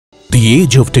The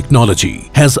age of technology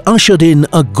has ushered in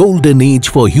a golden age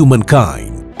for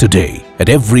humankind. Today, at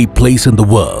every place in the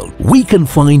world, we can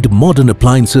find modern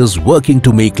appliances working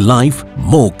to make life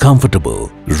more comfortable.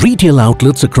 Retail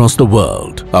outlets across the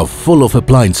world are full of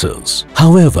appliances.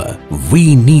 However,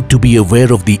 we need to be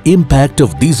aware of the impact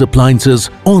of these appliances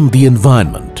on the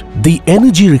environment. The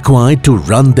energy required to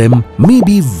run them may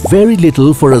be very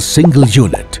little for a single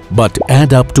unit, but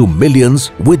add up to millions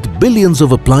with billions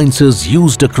of appliances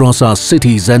used across our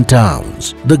cities and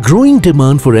towns. The growing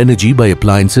demand for energy by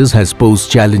appliances has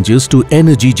posed challenges to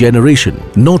energy generation.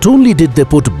 Not only did they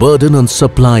put burden on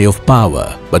supply of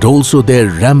power, but also their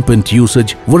rampant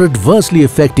usage were adversely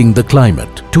affecting the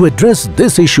climate. To address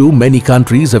this issue, many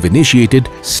countries have initiated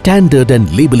standard and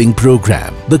labeling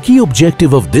program. The key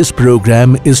objective of this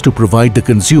program is to provide the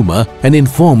consumer an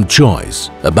informed choice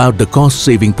about the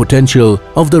cost-saving potential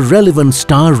of the relevant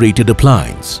star-rated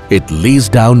appliance. It lays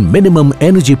down minimum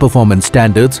energy performance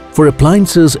standards for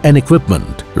appliances and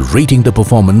equipment, rating the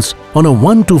performance on a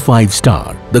 1 to 5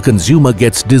 star. The consumer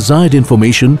gets desired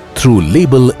information through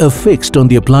label affixed on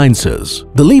the appliances.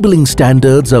 The labeling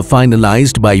standards are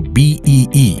finalized by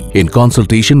BEE in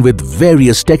consultation with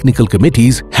various technical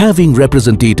committees having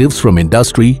representatives from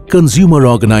industry, consumer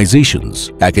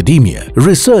organizations, academia,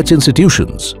 research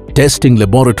institutions, testing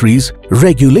laboratories,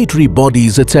 regulatory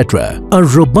bodies, etc. A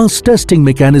robust testing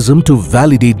mechanism to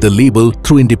validate the label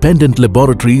through independent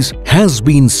laboratories has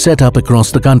been set up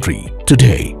across the country.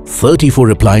 Today, 34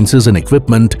 appliances and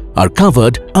equipment are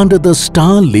covered under the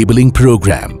Star Labeling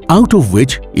Program, out of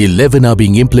which 11 are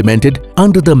being implemented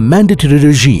under the mandatory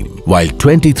regime, while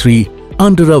 23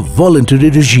 under a voluntary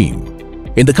regime.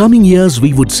 In the coming years,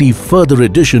 we would see further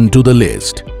addition to the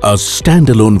list. A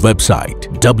standalone website,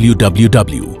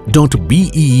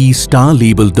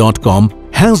 www.beestarlabel.com,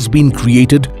 has been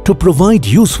created to provide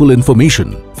useful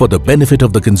information for the benefit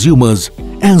of the consumers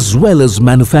as well as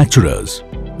manufacturers.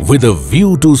 With a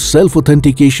view to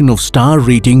self-authentication of star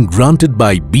rating granted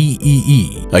by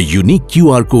BEE, a unique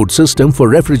QR code system for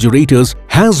refrigerators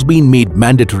has been made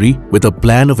mandatory with a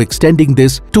plan of extending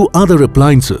this to other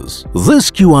appliances.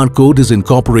 This QR code is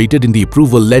incorporated in the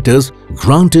approval letters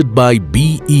granted by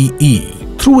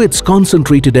BEE. Through its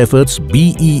concentrated efforts,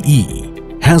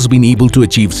 BEE has been able to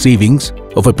achieve savings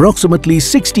of approximately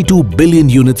 62 billion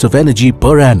units of energy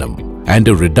per annum and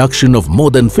a reduction of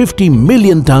more than 50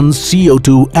 million tons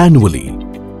CO2 annually.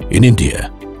 In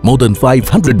India, more than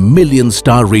 500 million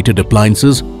star-rated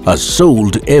appliances are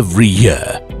sold every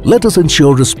year. Let us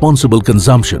ensure responsible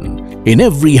consumption in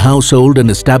every household and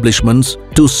establishments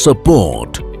to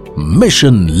support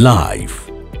Mission Life.